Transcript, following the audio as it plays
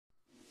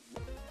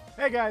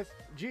Hey guys,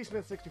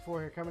 GSmith64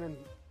 here coming in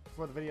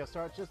before the video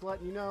starts. Just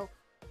letting you know,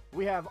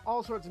 we have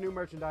all sorts of new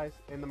merchandise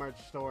in the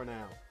merch store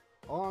now.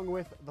 Along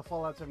with the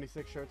Fallout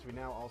 76 shirts, we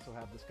now also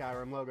have the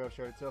Skyrim logo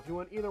shirt. So if you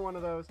want either one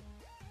of those,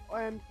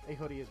 and a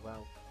hoodie as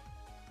well,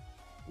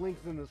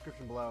 links in the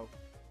description below.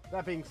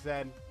 That being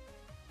said,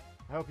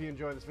 I hope you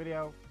enjoy this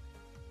video,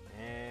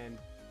 and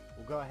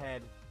we'll go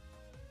ahead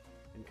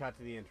and cut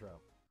to the intro.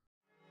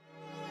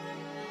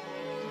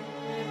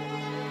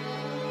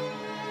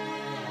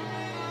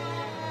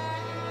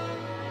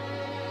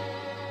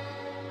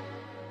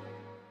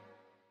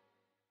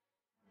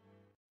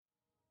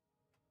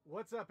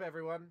 What's up,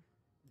 everyone?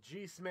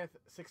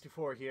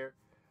 GSmith64 here.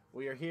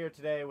 We are here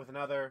today with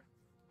another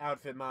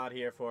outfit mod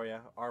here for you.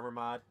 Armor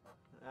mod.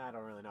 I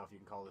don't really know if you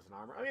can call this an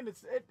armor. I mean,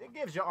 it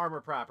gives you armor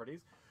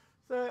properties.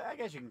 So I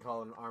guess you can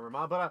call it an armor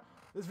mod. But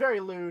this very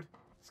lewd,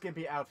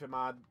 skimpy outfit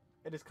mod.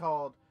 It is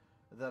called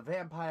the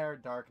Vampire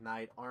Dark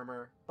Knight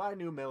Armor by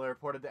Newmiller,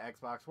 ported to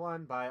Xbox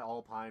One by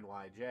Alpine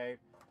YJ.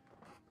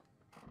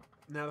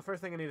 Now, the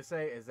first thing I need to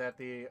say is that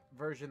the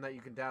version that you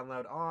can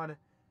download on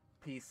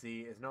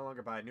PC is no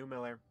longer by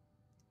Newmiller.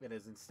 It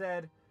is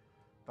instead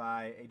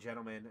by a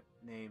gentleman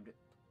named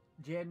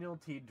Daniel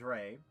T.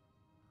 Dre.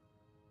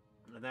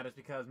 And that is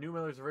because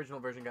Newmiller's original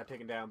version got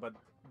taken down, but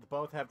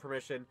both have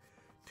permission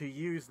to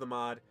use the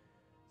mod.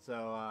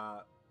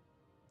 So,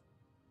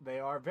 they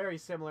are very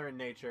similar in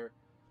nature,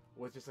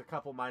 with just a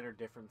couple minor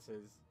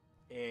differences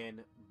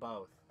in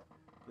both.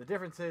 The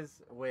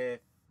differences with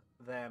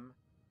them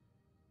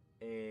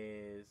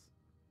is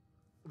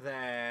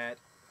that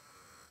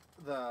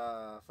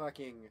the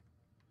fucking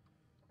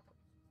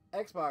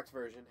Xbox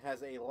version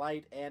has a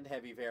light and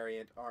heavy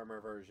variant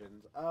armor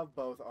versions of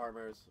both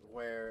armors,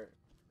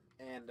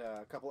 and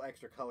a couple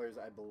extra colors,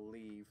 I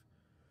believe,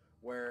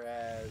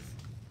 whereas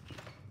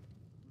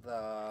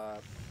the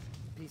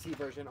PC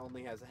version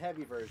only has a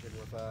heavy version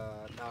with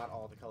not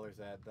all the colors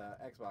that the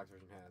Xbox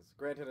version has.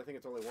 Granted, I think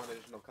it's only one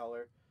additional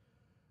color,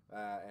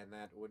 and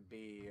that would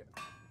be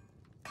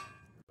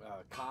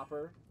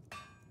copper,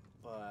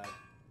 but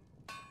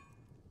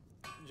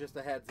just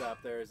a heads up,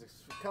 there's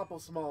a couple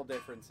small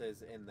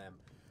differences in them.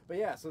 But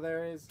yeah, so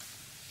this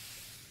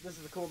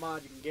is a cool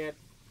mod you can get.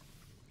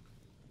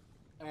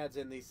 Adds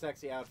in these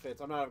sexy outfits.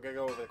 I'm not going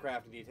to go over the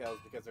crafting details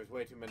because there's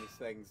way too many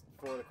things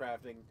for the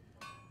crafting.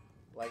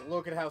 Like,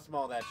 look at how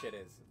small that shit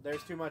is.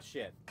 There's too much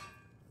shit.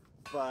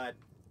 But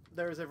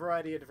there's a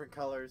variety of different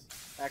colors.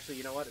 Actually,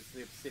 you know what? It's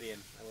the obsidian.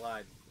 I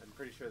lied. I'm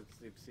pretty sure it's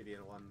the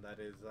obsidian one that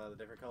is the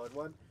different colored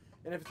one.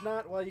 And if it's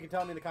not, well, you can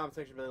tell me in the comment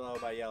section below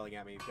by yelling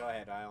at me. Go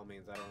ahead, by all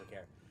means. I don't really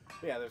care.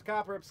 But yeah, there's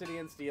copper,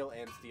 obsidian, steel,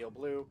 and steel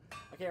blue.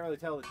 I can't really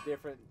tell the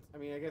difference. I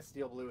mean, I guess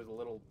steel blue is a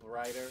little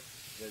brighter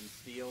than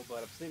steel,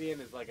 but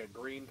obsidian is like a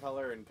green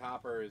color and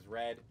copper is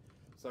red.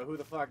 So who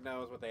the fuck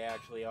knows what they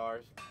actually are.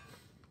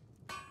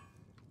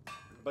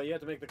 But you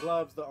have to make the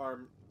gloves, the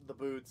arm, the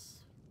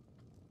boots,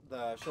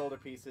 the shoulder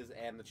pieces,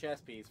 and the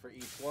chest piece for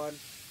each one.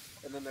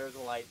 And then there's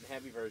a light and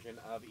heavy version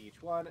of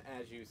each one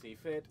as you see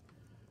fit.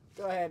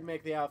 Go ahead and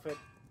make the outfit,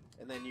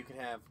 and then you can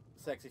have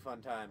sexy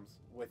fun times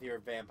with your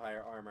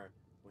vampire armor.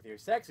 With your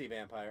sexy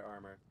vampire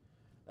armor.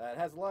 It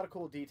has a lot of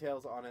cool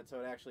details on it,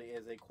 so it actually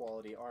is a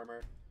quality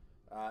armor.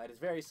 It is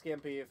very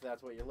skimpy if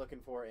that's what you're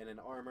looking for in an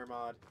armor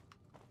mod.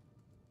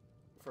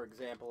 For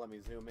example, let me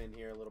zoom in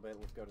here a little bit.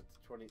 Let's go to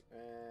 20.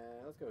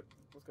 Let's go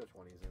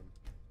 20 zoom.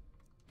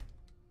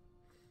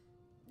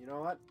 You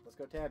know what? Let's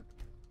go 10.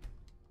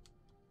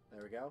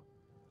 There we go.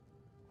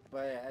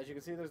 But yeah, as you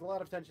can see, there's a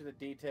lot of attention to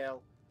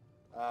detail.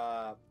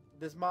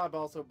 This mod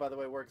also, by the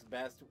way, works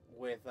best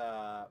with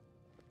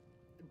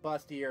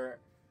bustier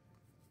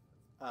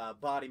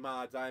body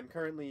mods. I'm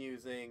currently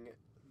using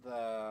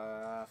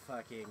the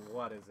fucking,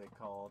 what is it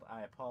called?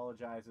 I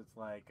apologize. It's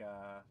like,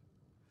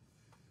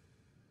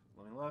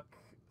 let me look.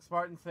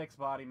 Spartan 6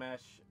 body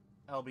mesh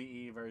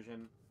LBE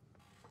version.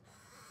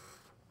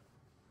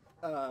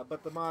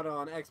 But the mod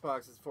on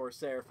Xbox is for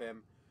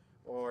Seraphim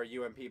or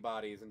UMP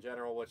bodies in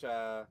general, which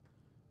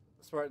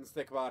Spartan's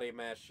thick body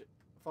mesh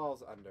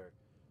falls under.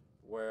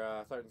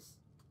 Where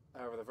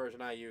however, the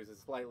version I use is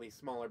slightly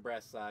smaller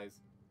breast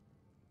size.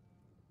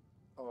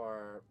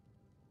 Or,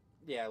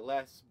 yeah,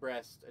 less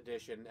breast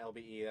edition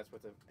LBE. That's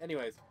what the.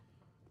 Anyways,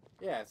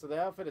 yeah. So the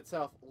outfit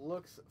itself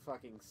looks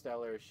fucking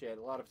stellar as shit.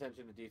 A lot of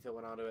attention to detail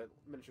went onto it.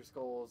 Miniature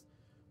skulls,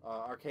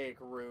 archaic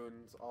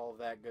runes, all of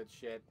that good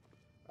shit.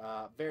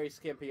 Very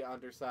skimpy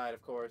underside,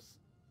 of course.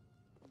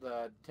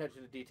 The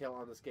attention to detail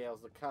on the scales,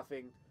 the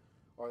cuffing,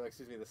 or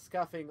excuse me, the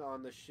scuffing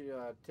on the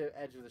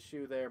edge of the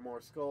shoe there. More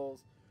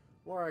skulls,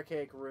 more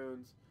archaic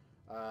runes,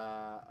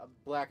 a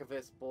black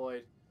abyss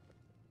void.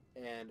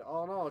 And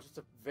all in all, just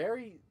a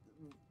very,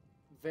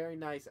 very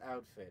nice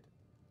outfit.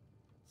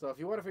 So if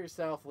you want it for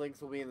yourself, links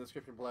will be in the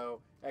description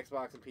below,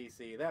 Xbox and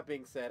PC. That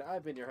being said,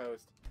 I've been your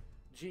host,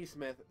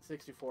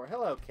 GSmith64.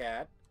 Hello,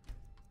 cat.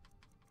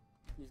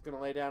 You just gonna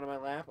lay down in my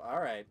lap?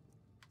 Alright.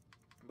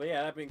 But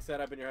yeah, that being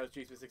said, I've been your host,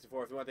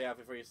 GSmith64. If you want the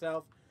outfit for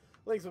yourself,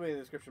 links will be in the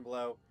description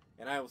below.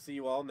 And I will see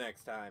you all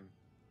next time.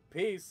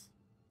 Peace!